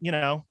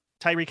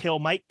 Tyreek Hill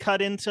might cut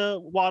into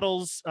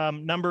Waddle's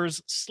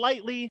numbers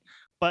slightly,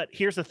 but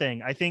here's the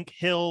thing. I think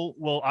Hill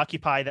will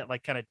occupy that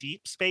like kind of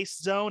deep space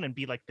zone and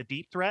be like the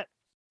deep threat.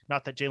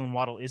 Not that Jalen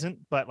Waddle isn't,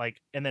 but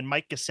and then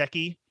Mike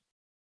Gesicki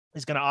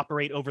is going to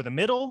operate over the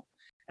middle.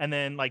 And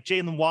then like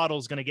Jalen Waddle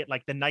is going to get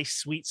like the nice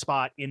sweet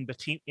spot in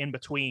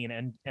between.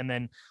 And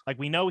then like,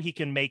 we know he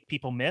can make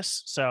people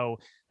miss. So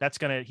he's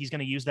going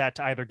to use that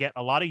to either get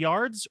a lot of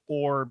yards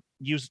or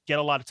get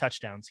a lot of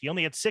touchdowns. He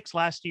only had 6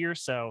 last year.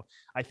 So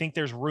I think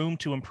there's room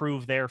to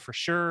improve there for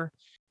sure.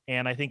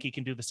 And I think he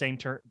can do the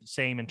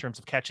same in terms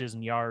of catches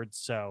and yards.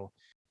 So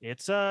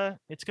it's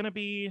going to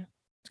be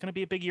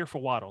a big year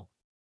for Waddle.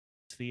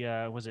 It's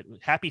the, was it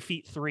Happy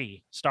Feet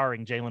 3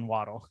 starring Jalen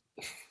Waddle?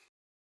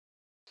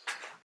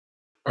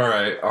 All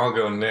right, I'll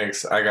go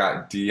next. I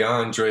got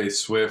DeAndre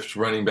Swift,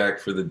 running back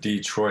for the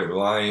Detroit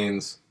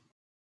Lions.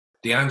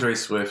 DeAndre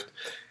Swift,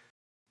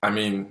 I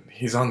mean,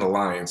 he's on the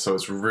Lions, so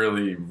it's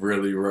really,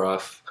 really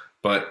rough.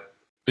 But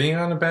being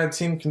on a bad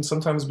team can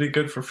sometimes be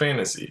good for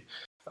fantasy.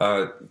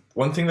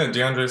 One thing that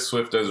DeAndre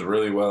Swift does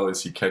really well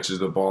is he catches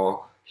the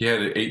ball. He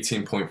had an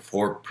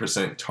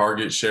 18.4%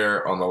 target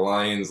share on the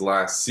Lions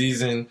last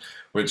season,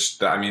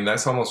 which, I mean,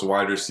 that's almost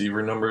wide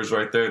receiver numbers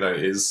right there. That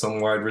is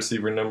some wide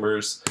receiver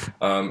numbers.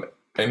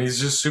 And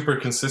he's just super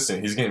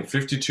consistent. He's getting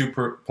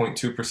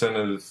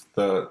 52.2%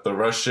 of the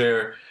rush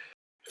share.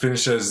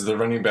 Finished as the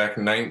running back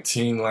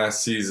 19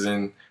 last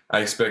season. I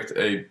expect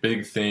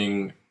big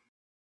things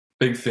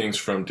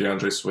from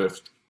DeAndre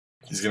Swift.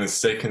 He's going to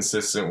stay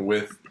consistent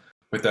with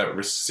that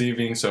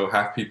receiving. So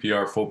half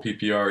PPR, full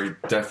PPR,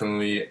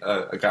 definitely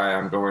a guy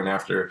I'm going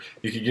after.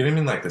 You could get him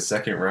in like the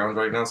second round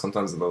right now,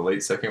 sometimes in the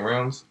late second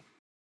rounds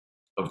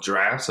of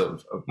drafts,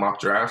 of mock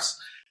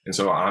drafts. And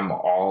so I'm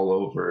all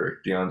over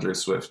DeAndre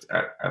Swift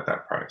at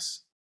that price.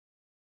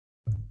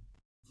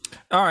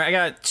 All right, I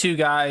got two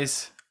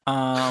guys.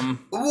 Whoa!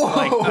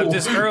 Like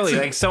just early,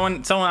 like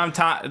someone I'm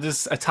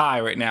just a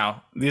tie right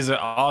now. These are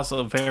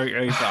also very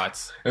early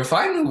thoughts. If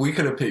I knew we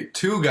could have picked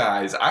two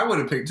guys, I would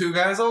have picked two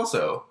guys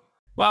also.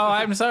 Well,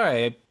 I'm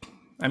sorry.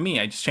 I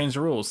just changed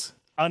the rules.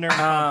 Unearned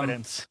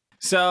confidence.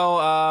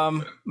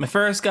 So, my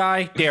first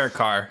guy, Derek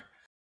Carr.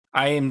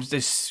 I am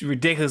just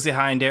ridiculously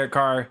high in Derek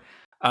Carr.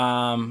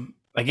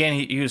 Again,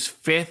 he was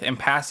 5th in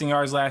passing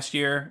yards last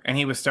year, and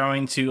he was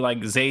throwing to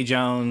like Zay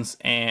Jones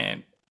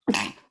and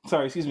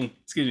sorry, excuse me,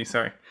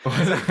 sorry.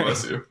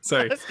 Bless you.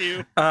 Sorry. Bless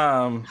you.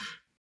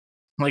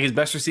 Like his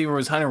best receiver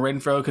was Hunter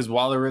Renfrow because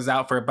Waller was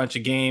out for a bunch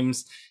of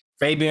games.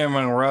 Fabian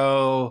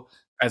Monroe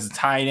as a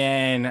tight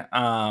end.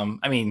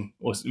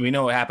 We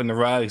know what happened to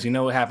Ruggs. We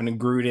know what happened to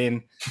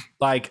Gruden.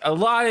 Like a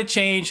lot of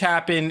change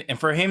happened, and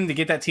for him to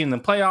get that team in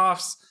the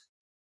playoffs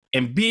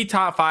and be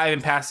top 5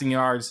 in passing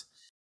yards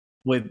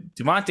with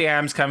Devontae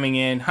Adams coming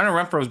in, Hunter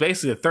Renfrow was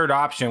basically the third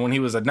option when he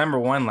was a number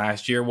 1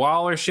 last year.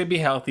 Waller should be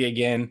healthy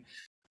again.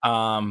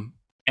 And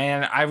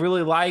I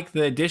really like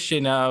the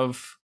addition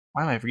of,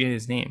 why am I forgetting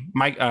his name?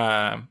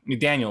 Josh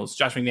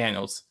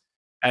McDaniels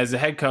as the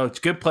head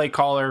coach, good play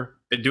caller,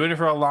 been doing it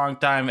for a long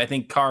time. I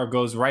think Carr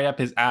goes right up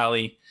his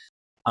alley.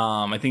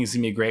 I think it's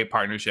gonna be a great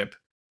partnership.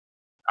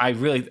 I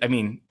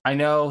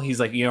know he's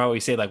like, we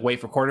say like wait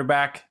for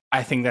quarterback.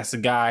 I think that's the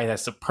guy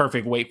that's the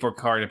perfect wait for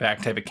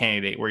quarterback type of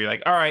candidate where you're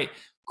like, all right,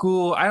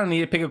 cool. I don't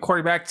need to pick a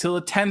quarterback till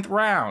the 10th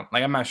round.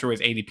 Like, I'm not sure what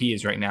his ADP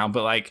is right now,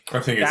 but like,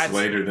 I think it's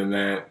later than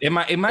that. It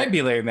might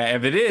be later than that.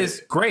 If it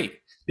is, great.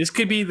 This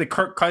could be the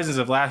Kirk Cousins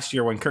of last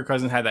year when Kirk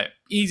Cousins had that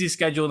easy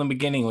schedule in the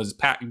beginning, was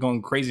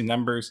going crazy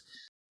numbers,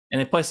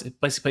 and it plays in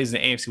the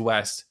AFC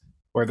West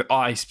where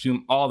I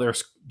assume all their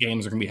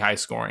games are going to be high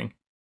scoring,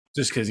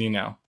 just because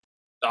the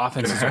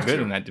offenses are good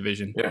in that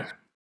division. Yeah.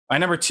 My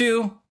number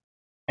 2,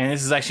 and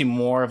this is actually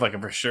more of like a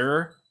for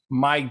sure,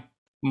 Mike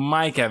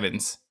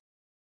Evans.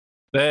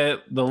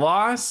 The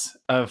loss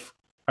of,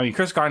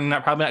 Chris Godwin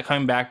probably not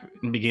coming back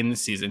in the beginning of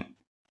the season.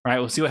 Right,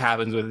 we'll see what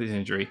happens with his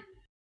injury.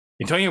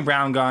 Antonio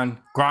Brown gone,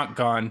 Gronk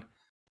gone.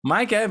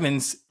 Mike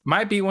Evans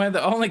might be one of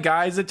the only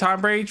guys that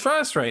Tom Brady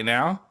trusts right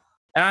now,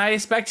 and I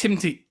expect him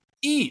to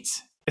eat,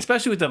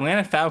 especially with the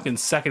Atlanta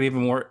Falcons second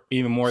even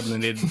more than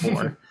they did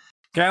before.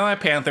 Carolina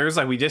Panthers,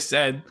 like we just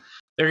said,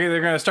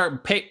 they're going to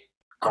start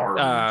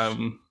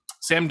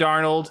Sam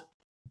Darnold,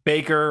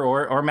 Baker,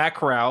 or Matt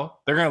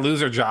Corral. They're going to lose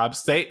their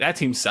jobs. That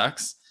team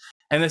sucks.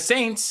 And the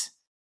Saints,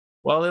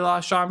 well, they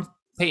lost Sean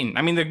Payton.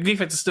 Their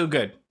defense is still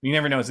good. You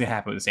never know what's going to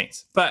happen with the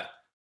Saints. But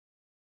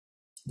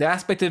the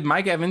aspect of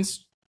Mike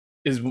Evans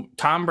is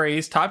Tom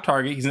Brady's top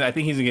target. I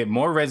think he's going to get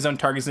more red zone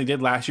targets than he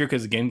did last year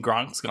because, again,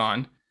 Gronk's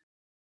gone.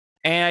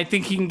 And I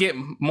think he can get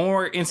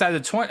more inside the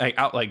 20,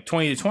 like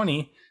 20 to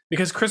 20,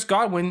 because Chris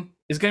Godwin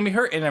is going to be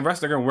hurt. And they're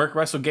going to work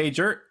Russell Gage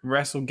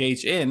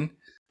in.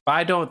 But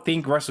I don't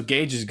think Russell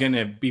Gage is going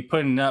to be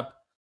putting up,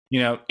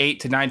 8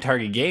 to 9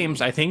 target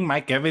games. I think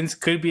Mike Evans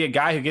could be a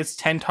guy who gets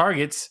 10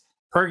 targets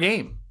per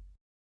game.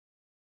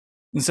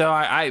 And so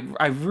I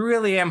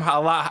really am a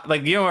lot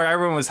like, where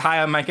everyone was high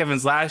on Mike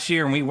Evans last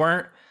year and we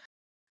weren't.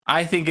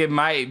 I think it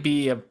might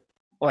be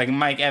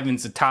Mike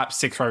Evans, the top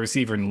 6 wide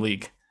receiver in the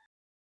league.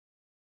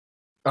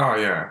 Oh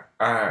yeah,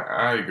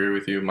 I agree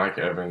with you. Mike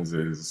Evans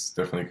is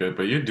definitely good,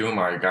 but you're doing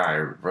my guy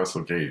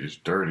Russell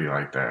Gage dirty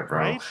like that, bro.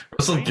 Right?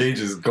 Russell Gage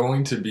is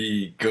going to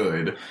be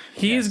good.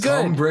 He's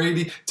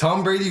good.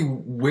 Tom Brady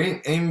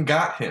went and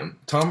got him.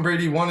 Tom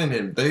Brady wanted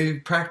him. They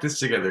practiced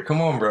together.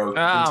 Come on, bro. When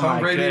Tom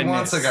Brady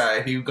wants a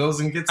guy, he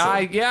goes and gets him.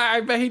 I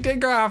bet he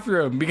did go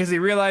after him because he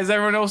realized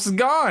everyone else is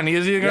gone. He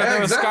was either going to go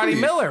with Scotty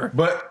Miller.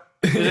 But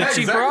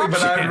exactly.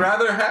 But I'd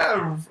rather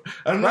have.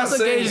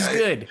 Russell Gage is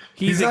good.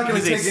 He's not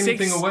going to take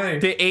anything away.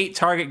 The 8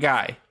 target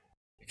guy.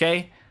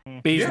 Okay?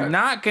 But he's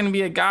not going to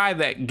be a guy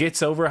that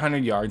gets over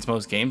 100 yards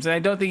most games. And I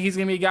don't think he's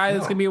going to be a guy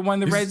that's going to be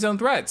one of the red zone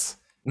threats.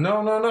 No.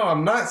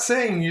 I'm not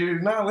saying, you're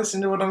not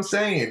listening to what I'm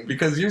saying,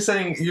 because you're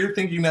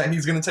thinking that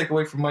he's going to take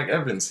away from Mike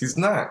Evans. He's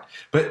not.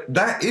 But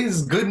that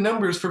is good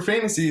numbers for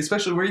fantasy,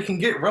 especially where you can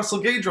get Russell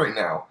Gage right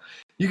now.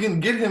 You can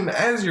get him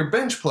as your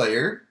bench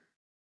player.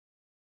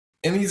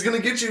 And he's going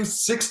to get you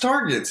 6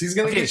 targets. He's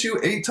going to get you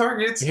 8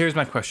 targets. Here's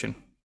my question,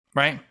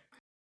 right?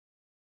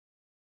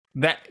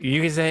 That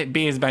you can say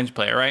be his bench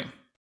player, right?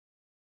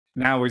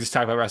 Now we're just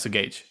talking about Russell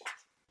Gage.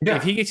 Yeah.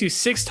 If he gets you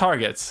 6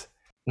 targets,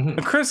 when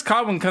Chris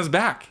Godwin comes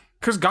back,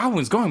 Chris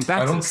Godwin's going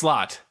back to the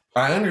slot.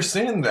 I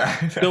understand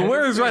that. So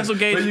where is Russell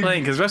Gage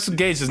playing? Because Russell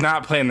Gage does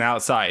not play on the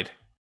outside.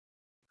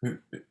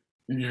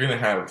 You're going to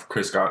have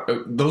Chris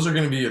Godwin. Those are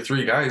going to be your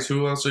 3 guys.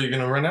 Who else are you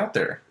going to run out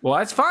there? Well,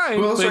 that's fine.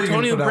 But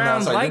Antonio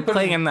Brown's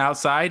playing on the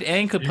outside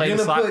and could play in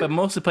the slot, but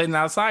mostly playing on the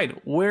outside.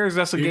 Where is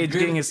Russell Gage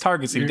getting his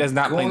targets if he does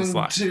not play in the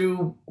slot?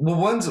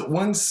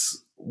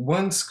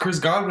 Once Chris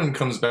Godwin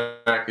comes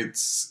back, it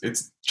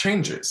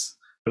changes.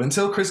 But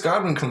until Chris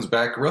Godwin comes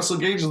back, Russell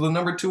Gage is the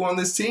number 2 on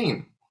this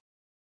team.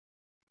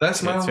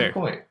 That's my only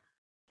point.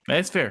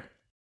 That's fair.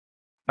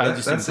 I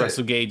just think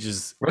Russell Gage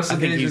is.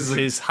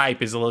 His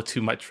hype is a little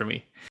too much for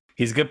me.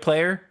 He's a good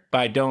player, but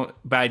I don't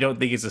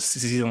think it's a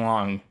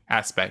season-long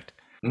aspect.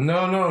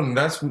 No,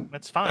 that's fine.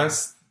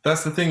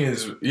 That's the thing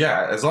is,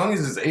 yeah, as long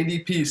as his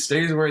ADP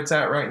stays where it's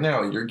at right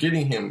now, you're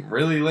getting him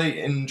really late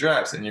in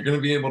drafts, and you're going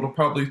to be able to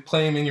probably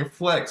play him in your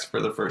flex for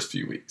the first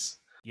few weeks.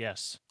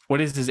 Yes. What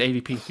is his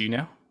ADP? Do you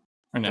know?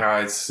 Or no? Nah,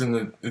 it's in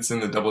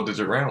the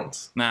double-digit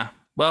rounds. Nah.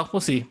 Well, we'll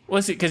see.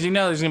 We'll see, because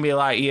there's going to be a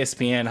lot of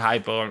ESPN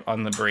hype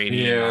on the Brady.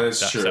 Yeah, and that's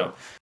stuff. true.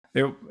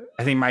 So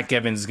I think Mike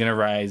Evans is going to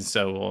rise.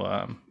 So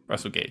will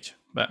Russell Gage.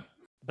 But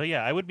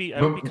yeah, I would be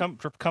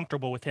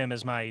comfortable with him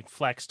as my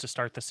flex to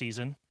start the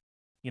season.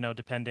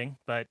 Depending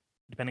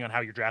on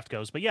how your draft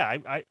goes. But yeah,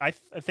 I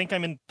think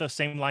I'm in the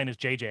same line as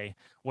JJ,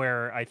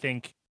 where I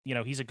think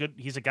he's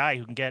a guy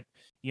who can get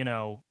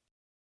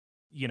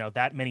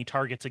that many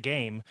targets a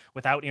game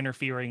without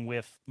interfering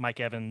with Mike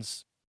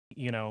Evans.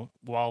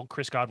 While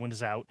Chris Godwin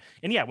is out,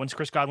 and yeah, once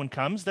Chris Godwin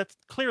comes, that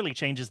clearly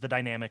changes the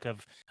dynamic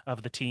of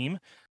the team.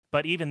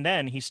 But even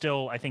then, he's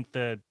still, I think,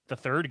 the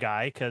third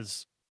guy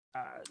because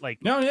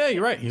no, yeah,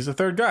 you're right. He's the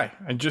third guy.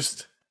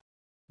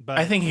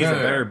 I think he's a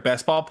better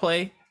best ball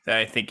play than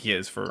I think he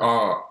is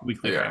for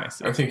weekly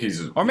fantasy. I think he's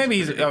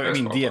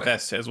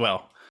DFS as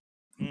well.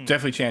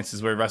 Definitely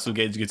chances where Russell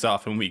Gage gets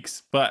off in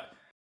weeks, but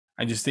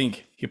I just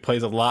think he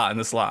plays a lot in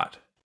the slot.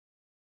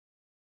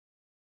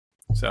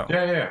 So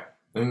yeah.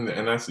 And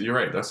you're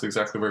right. That's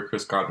exactly where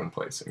Chris Godwin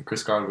plays, and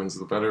Chris Godwin's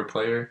the better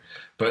player.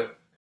 But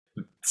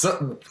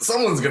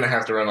someone's gonna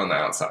have to run on the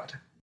outside.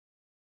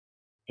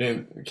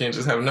 You can't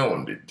just have no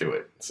one do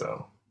it.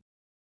 So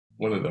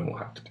one of them will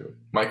have to do it.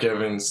 Mike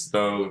Evans,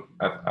 though,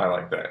 I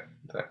like that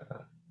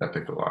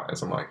pick a lot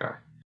as a my guy.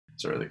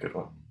 It's a really good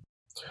one.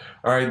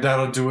 All right,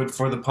 that'll do it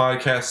for the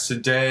podcast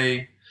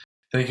today.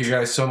 Thank you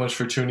guys so much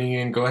for tuning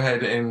in. Go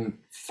ahead and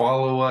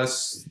follow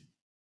us,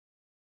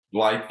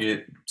 like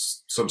it,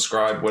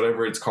 subscribe,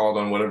 whatever it's called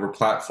on whatever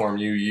platform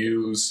you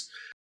use.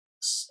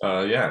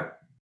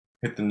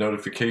 Hit the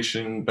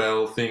notification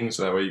bell thing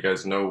so that way you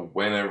guys know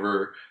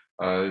whenever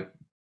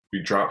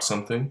we drop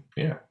something.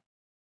 Yeah.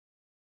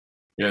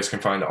 You guys can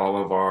find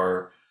all of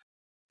our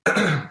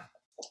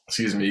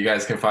you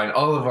guys can find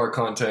all of our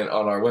content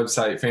on our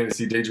website,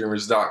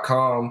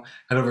 fantasydaydreamers.com.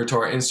 Head over to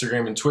our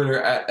Instagram and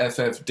Twitter at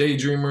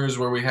FFDaydreamers,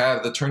 where we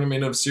have the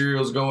tournament of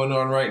cereals going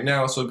on right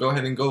now. So go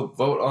ahead and go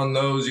vote on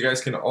those. You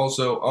guys can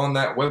also, on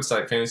that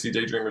website,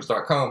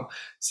 fantasydaydreamers.com,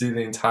 see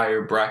the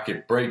entire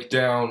bracket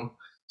breakdown.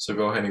 So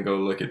go ahead and go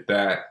look at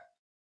that.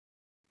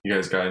 You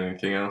guys got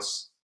anything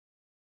else?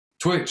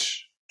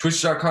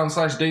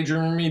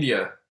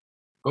 Twitch.com/daydreamermedia.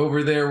 Go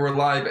over there. We're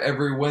live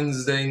every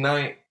Wednesday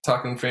night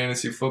talking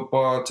fantasy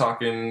football,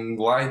 talking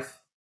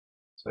life.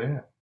 So yeah,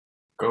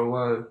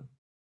 go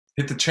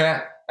hit the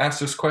chat,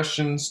 ask us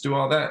questions, do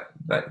all that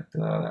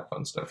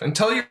fun stuff, and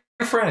tell your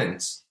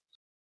friends.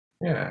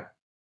 Yeah.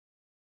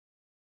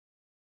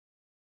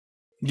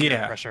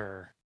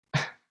 Pressure.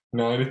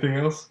 No, anything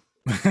else?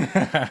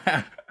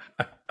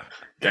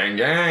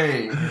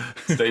 Gang.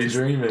 Stay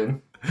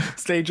dreaming.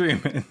 Stay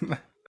dreaming.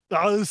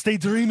 Stay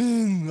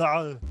dreaming.